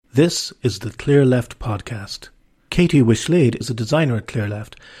This is the Clear Left podcast. Katie Wishlade is a designer at Clear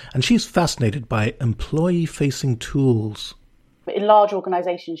Left, and she's fascinated by employee-facing tools. In large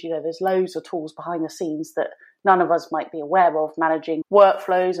organisations, there's loads of tools behind the scenes that none of us might be aware of, managing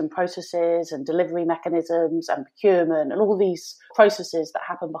workflows and processes and delivery mechanisms and procurement and all these processes that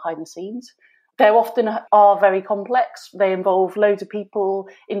happen behind the scenes. They often are very complex. They involve loads of people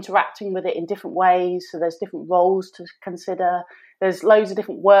interacting with it in different ways, so there's different roles to consider. There's loads of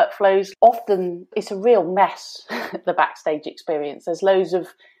different workflows. Often it's a real mess, the backstage experience. There's loads of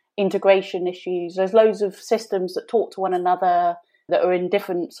integration issues. There's loads of systems that talk to one another that are in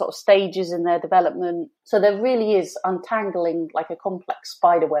different sort of stages in their development. So there really is untangling like a complex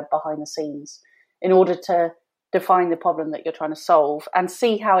spider web behind the scenes in order to define the problem that you're trying to solve and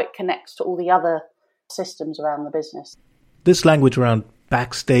see how it connects to all the other systems around the business. This language around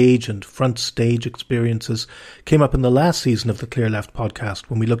backstage and front stage experiences came up in the last season of the Clear Left podcast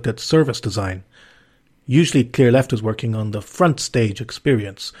when we looked at service design. Usually Clear Left is working on the front stage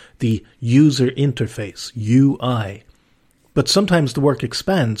experience, the user interface, UI. But sometimes the work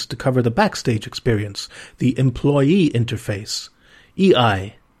expands to cover the backstage experience, the employee interface,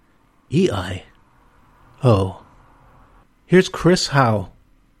 EI. EI. Oh. Here's Chris Howe.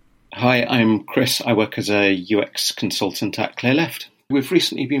 Hi, I'm Chris. I work as a UX consultant at Clear Left. We've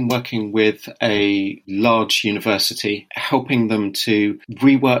recently been working with a large university, helping them to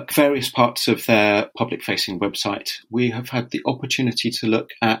rework various parts of their public-facing website. We have had the opportunity to look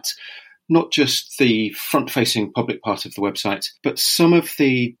at not just the front-facing public part of the website, but some of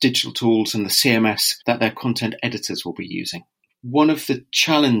the digital tools and the CMS that their content editors will be using. One of the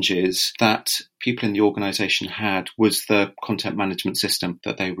challenges that people in the organisation had was the content management system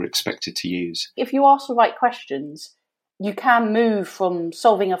that they were expected to use. If you ask the right questions, you can move from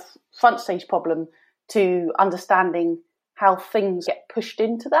solving a front stage problem to understanding how things get pushed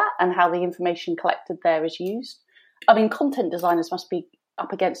into that and how the information collected there is used. I mean, content designers must be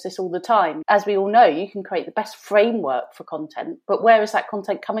up against this all the time. As we all know, you can create the best framework for content, but where is that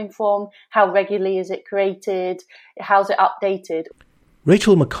content coming from? How regularly is it created? How's it updated?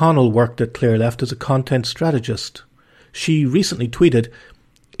 Rachel McConnell worked at Clear Left as a content strategist. She recently tweeted,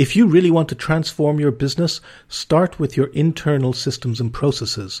 "If you really want to transform your business, start with your internal systems and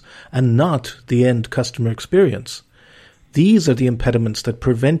processes and not the end customer experience. These are the impediments that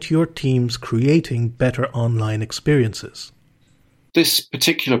prevent your teams creating better online experiences." This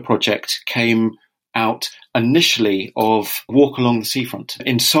particular project came out initially of walk along the seafront.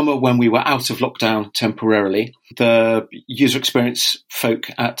 In summer, when we were out of lockdown temporarily, the user experience folk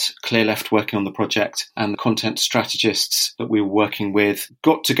at Clear Left working on the project and the content strategists that we were working with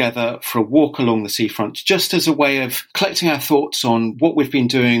got together for a walk along the seafront just as a way of collecting our thoughts on what we've been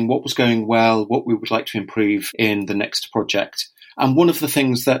doing, what was going well, what we would like to improve in the next project. And one of the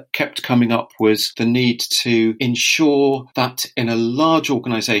things that kept coming up was the need to ensure that in a large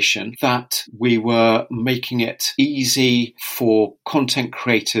organisation that we were making it easy for content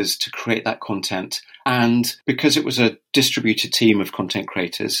creators to create that content. And because it was a distributed team of content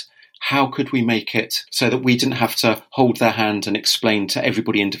creators, how could we make it so that we didn't have to hold their hand and explain to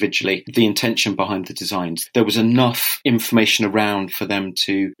everybody individually the intention behind the designs? There was enough information around for them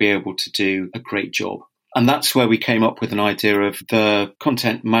to be able to do a great job. And that's where we came up with an idea of the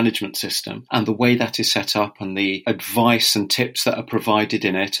content management system and the way that is set up and the advice and tips that are provided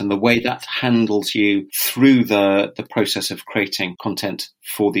in it and the way that handles you through the process of creating content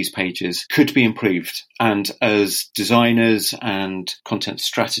for these pages could be improved. And as designers and content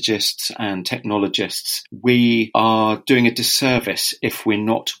strategists and technologists, we are doing a disservice if we're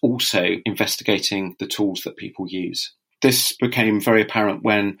not also investigating the tools that people use. This became very apparent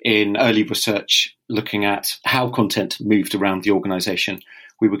when, in early research looking at how content moved around the organisation,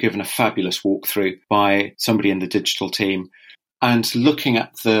 we were given a fabulous walkthrough by somebody in the digital team. And looking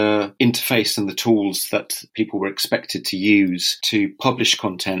at the interface and the tools that people were expected to use to publish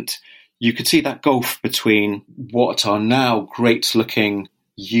content, you could see that gulf between what are now great-looking,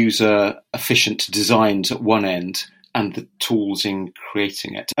 user-efficient designs at one end and the tools in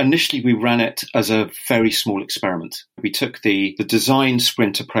creating it. Initially, we ran it as a very small experiment. We took the design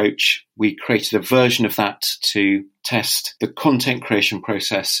sprint approach. We created a version of that to test the content creation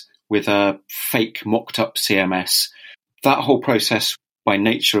process with a fake mocked-up CMS. That whole process, by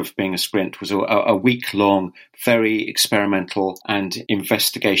nature of being a sprint, was a week-long, very experimental and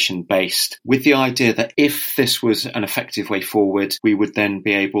investigation-based, with the idea that if this was an effective way forward, we would then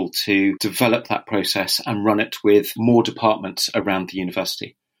be able to develop that process and run it with more departments around the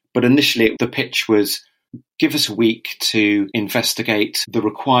university. But initially, the pitch was, give us a week to investigate the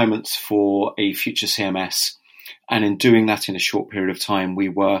requirements for a future CMS And in doing that in a short period of time, we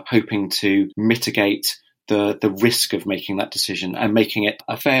were hoping to mitigate the risk of making that decision and making it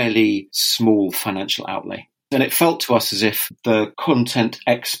a fairly small financial outlay. And it felt to us as if the content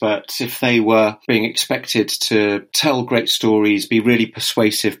experts, if they were being expected to tell great stories, be really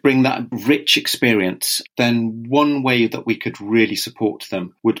persuasive, bring that rich experience, then one way that we could really support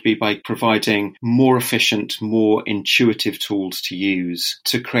them would be by providing more efficient, more intuitive tools to use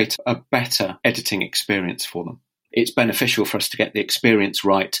to create a better editing experience for them. It's beneficial for us to get the experience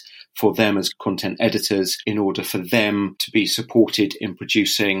right for them as content editors in order for them to be supported in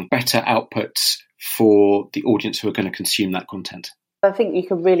producing better outputs for the audience who are going to consume that content. I think you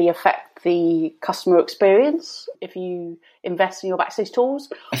can really affect the customer experience if you invest in your backstage tools.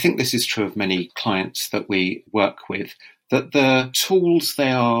 I think this is true of many clients that we work with, that the tools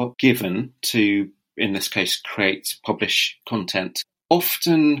they are given to, in this case, create, publish content,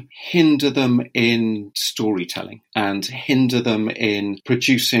 often hinder them in storytelling and hinder them in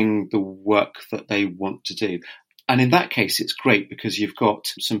producing the work that they want to do. And in that case, it's great because you've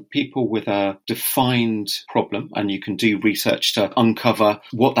got some people with a defined problem and you can do research to uncover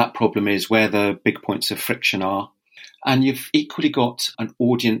what that problem is, where the big points of friction are. And you've equally got an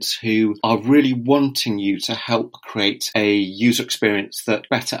audience who are really wanting you to help create a user experience that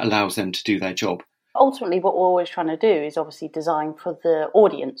better allows them to do their job. Ultimately, what we're always trying to do is obviously design for the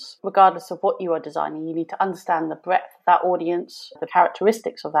audience. Regardless of what you are designing, you need to understand the breadth of that audience, the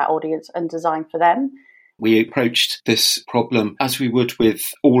characteristics of that audience, and design for them. We approached this problem as we would with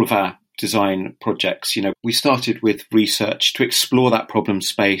all of our design projects. We started with research to explore that problem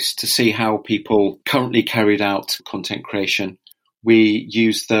space, to see how people currently carried out content creation. We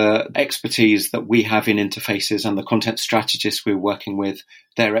used the expertise that we have in interfaces and the content strategists we're working with,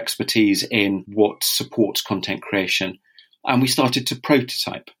 their expertise in what supports content creation. And we started to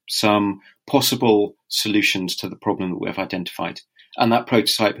prototype some possible solutions to the problem that we've identified. And that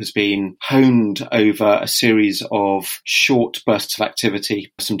prototype has been honed over a series of short bursts of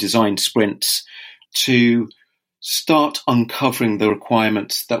activity, some design sprints, to start uncovering the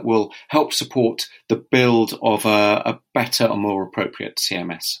requirements that will help support the build of a better and more appropriate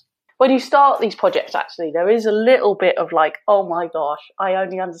CMS. When you start these projects, actually, there is a little bit of like, oh my gosh, I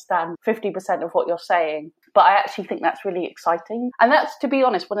only understand 50% of what you're saying. But I actually think that's really exciting. And that's, to be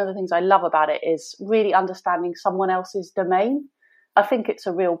honest, one of the things I love about it is really understanding someone else's domain. I think it's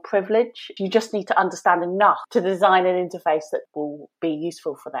a real privilege. You just need to understand enough to design an interface that will be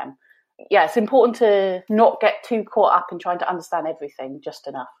useful for them. Yeah, it's important to not get too caught up in trying to understand everything just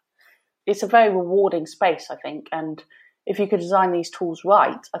enough. It's a very rewarding space, I think. And if you could design these tools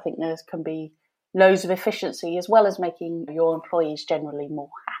right, I think there can be loads of efficiency as well as making your employees generally more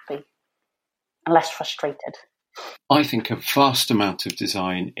happy and less frustrated. I think a vast amount of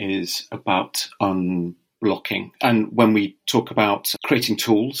design is about blocking. And when we talk about creating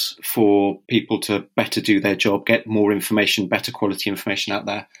tools for people to better do their job, get more information, better quality information out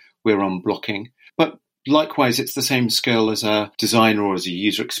there, we're on blocking. But likewise, it's the same skill as a designer or as a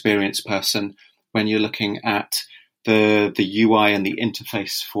user experience person when you're looking at the UI and the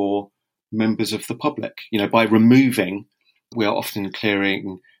interface for members of the public. By removing, we are often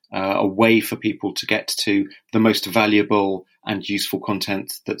clearing a way for people to get to the most valuable and useful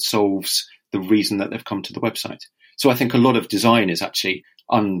content that solves the reason that they've come to the website. So I think a lot of design is actually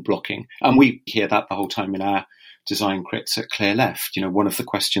unblocking. And we hear that the whole time in our design crits at Clear Left. One of the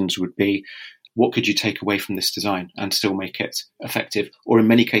questions would be, what could you take away from this design and still make it effective, or in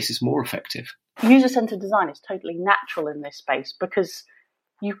many cases more effective? User-centered design is totally natural in this space because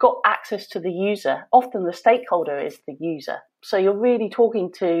you've got access to the user. Often the stakeholder is the user. So you're really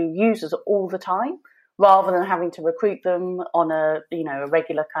talking to users all the time, rather than having to recruit them on a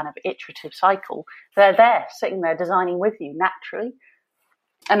regular kind of iterative cycle. They're there, sitting there, designing with you naturally.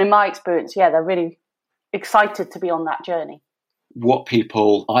 And in my experience, they're really excited to be on that journey. What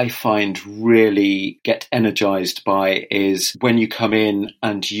people I find really get energized by is when you come in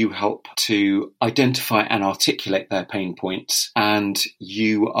and you help to identify and articulate their pain points, and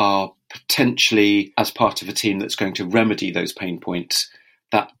you are potentially, as part of a team that's going to remedy those pain points,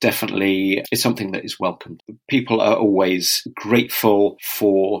 that definitely is something that is welcomed. People are always grateful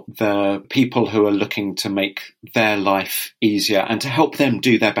for the people who are looking to make their life easier and to help them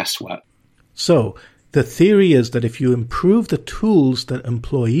do their best work. So, the theory is that if you improve the tools that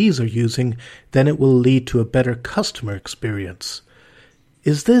employees are using, then it will lead to a better customer experience.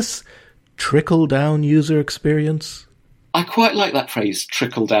 Is this trickle-down user experience? I quite like that phrase,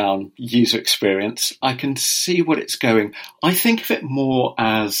 trickle-down user experience. I can see what it's going. I think of it more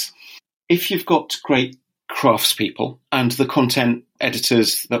as if you've got great craftspeople and the content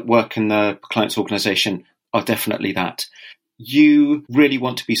editors that work in the client's organisation are definitely that. You really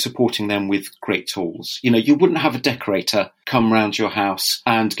want to be supporting them with great tools. You wouldn't have a decorator come round your house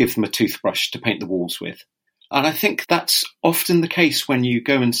and give them a toothbrush to paint the walls with. And I think that's often the case when you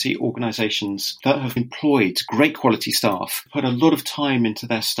go and see organisations that have employed great quality staff, put a lot of time into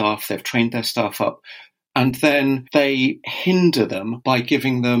their staff, they've trained their staff up, and then they hinder them by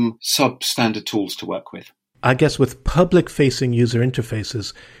giving them substandard tools to work with. I guess with public-facing user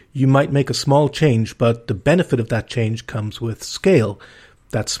interfaces, you might make a small change, but the benefit of that change comes with scale.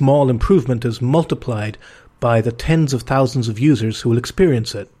 That small improvement is multiplied by the tens of thousands of users who will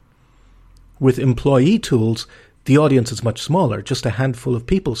experience it. With employee tools, the audience is much smaller, just a handful of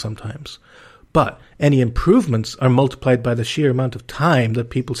people sometimes. But any improvements are multiplied by the sheer amount of time that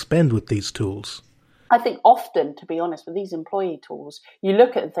people spend with these tools. I think often, to be honest, with these employee tools, you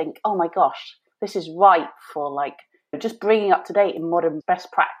look at it and think, oh my gosh, this is ripe for just bringing up to date in modern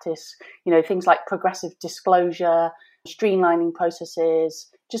best practice, things like progressive disclosure, streamlining processes,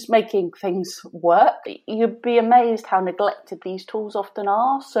 just making things work. You'd be amazed how neglected these tools often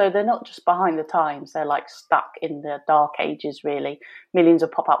are. So they're not just behind the times, they're stuck in the dark ages, really. Millions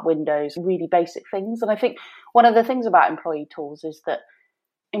of pop-up windows, really basic things. And I think one of the things about employee tools is that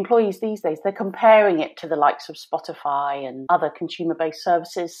employees these days, they're comparing it to the likes of Spotify and other consumer-based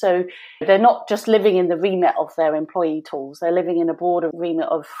services. So they're not just living in the remit of their employee tools, they're living in a broader remit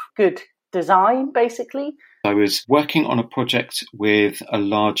of good design, basically. I was working on a project with a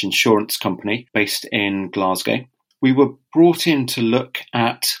large insurance company based in Glasgow. We were brought in to look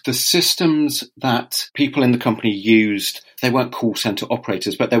at the systems that people in the company used. They weren't call centre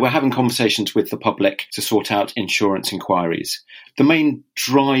operators, but they were having conversations with the public to sort out insurance inquiries. The main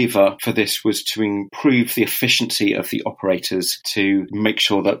driver for this was to improve the efficiency of the operators, to make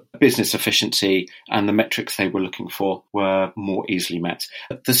sure that business efficiency and the metrics they were looking for were more easily met.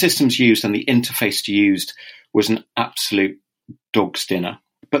 The systems used and the interface used was an absolute dog's dinner.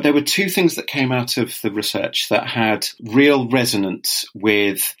 But there were two things that came out of the research that had real resonance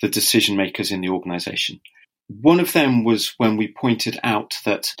with the decision makers in the organisation. One of them was when we pointed out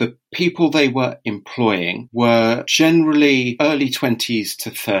that the people they were employing were generally early 20s to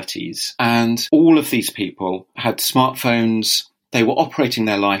 30s, and all of these people had smartphones. They were operating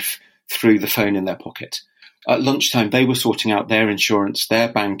their life through the phone in their pocket. At lunchtime, they were sorting out their insurance,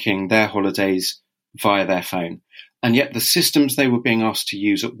 their banking, their holidays via their phone. And yet the systems they were being asked to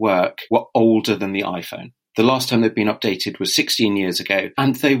use at work were older than the iPhone. The last time they'd been updated was 16 years ago,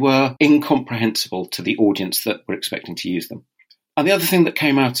 and they were incomprehensible to the audience that were expecting to use them. And the other thing that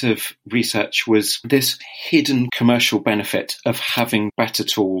came out of research was this hidden commercial benefit of having better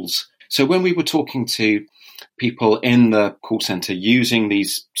tools. So when we were talking to people in the call centre using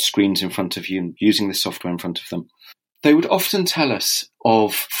these screens in front of you and using the software in front of them, they would often tell us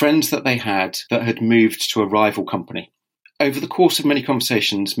of friends that they had that had moved to a rival company. Over the course of many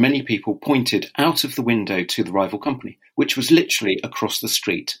conversations, many people pointed out of the window to the rival company, which was literally across the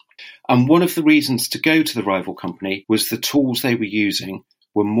street. And one of the reasons to go to the rival company was the tools they were using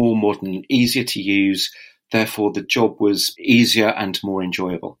were more modern, easier to use. Therefore, the job was easier and more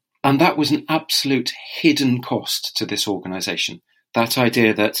enjoyable. And that was an absolute hidden cost to this organisation. That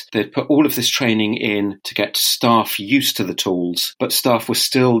idea that they'd put all of this training in to get staff used to the tools, but staff were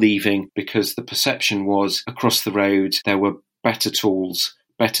still leaving because the perception was across the road there were better tools,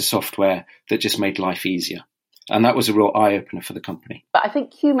 better software that just made life easier. And that was a real eye-opener for the company. But I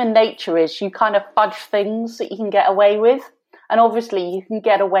think human nature is you kind of fudge things that you can get away with. And obviously you can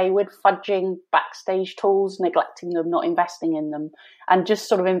get away with fudging backstage tools, neglecting them, not investing in them, and just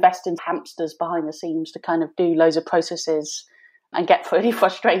sort of invest in hamsters behind the scenes to kind of do loads of processes and get really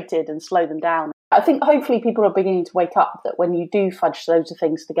frustrated and slow them down. I think hopefully people are beginning to wake up that when you do fudge loads of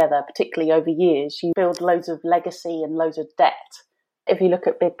things together, particularly over years, you build loads of legacy and loads of debt. If you look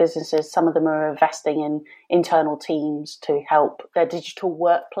at big businesses, some of them are investing in internal teams to help their digital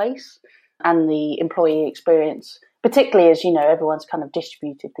workplace and the employee experience, particularly as, everyone's kind of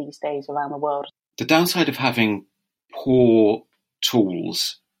distributed these days around the world. The downside of having poor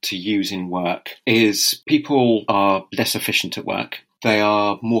tools to use in work is people are less efficient at work. They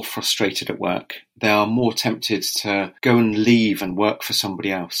are more frustrated at work. They are more tempted to go and leave and work for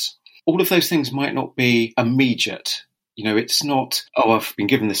somebody else. All of those things might not be immediate. It's not, I've been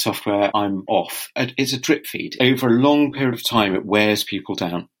given this software, I'm off. It's a drip feed. Over a long period of time, it wears people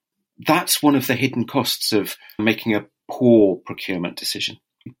down. That's one of the hidden costs of making a poor procurement decision.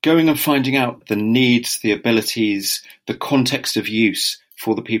 Going and finding out the needs, the abilities, the context of use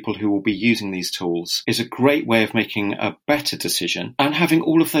for the people who will be using these tools is a great way of making a better decision and having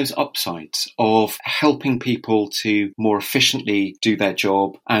all of those upsides of helping people to more efficiently do their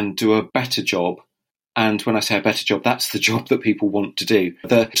job and do a better job And when I say a better job, that's the job that people want to do.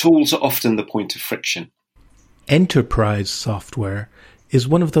 The tools are often the point of friction. Enterprise software is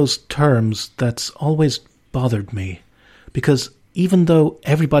one of those terms that's always bothered me, because even though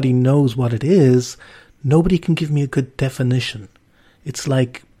everybody knows what it is, nobody can give me a good definition. It's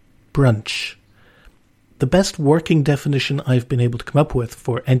like brunch. The best working definition I've been able to come up with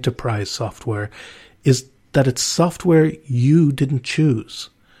for enterprise software is that it's software you didn't choose,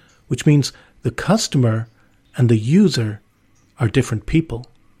 which means the customer and the user are different people.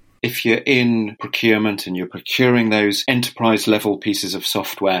 If you're in procurement and you're procuring those enterprise level pieces of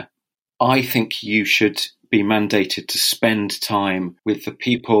software, I think you should be mandated to spend time with the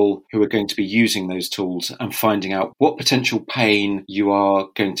people who are going to be using those tools and finding out what potential pain you are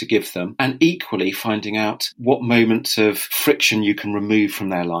going to give them, and equally finding out what moments of friction you can remove from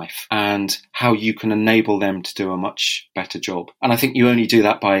their life and how you can enable them to do a much better job. And I think you only do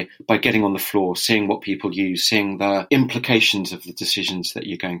that by getting on the floor, seeing what people use, seeing the implications of the decisions that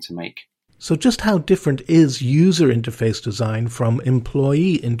you're going to make. So just how different is user interface design from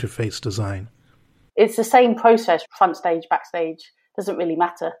employee interface design? It's the same process, front stage, backstage, doesn't really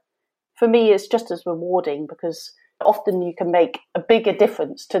matter. For me, it's just as rewarding because often you can make a bigger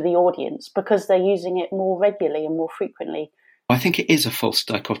difference to the audience because they're using it more regularly and more frequently. I think it is a false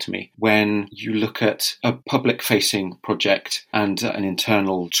dichotomy when you look at a public-facing project and an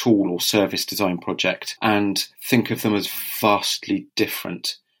internal tool or service design project and think of them as vastly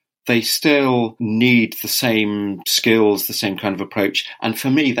different. They still need the same skills, the same kind of approach. And for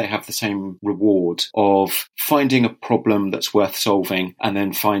me, they have the same reward of finding a problem that's worth solving and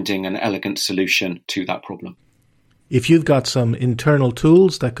then finding an elegant solution to that problem. If you've got some internal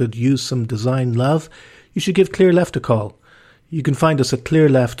tools that could use some design love, you should give ClearLeft a call. You can find us at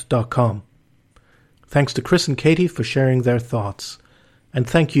clearleft.com. Thanks to Chris and Katie for sharing their thoughts. And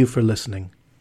thank you for listening.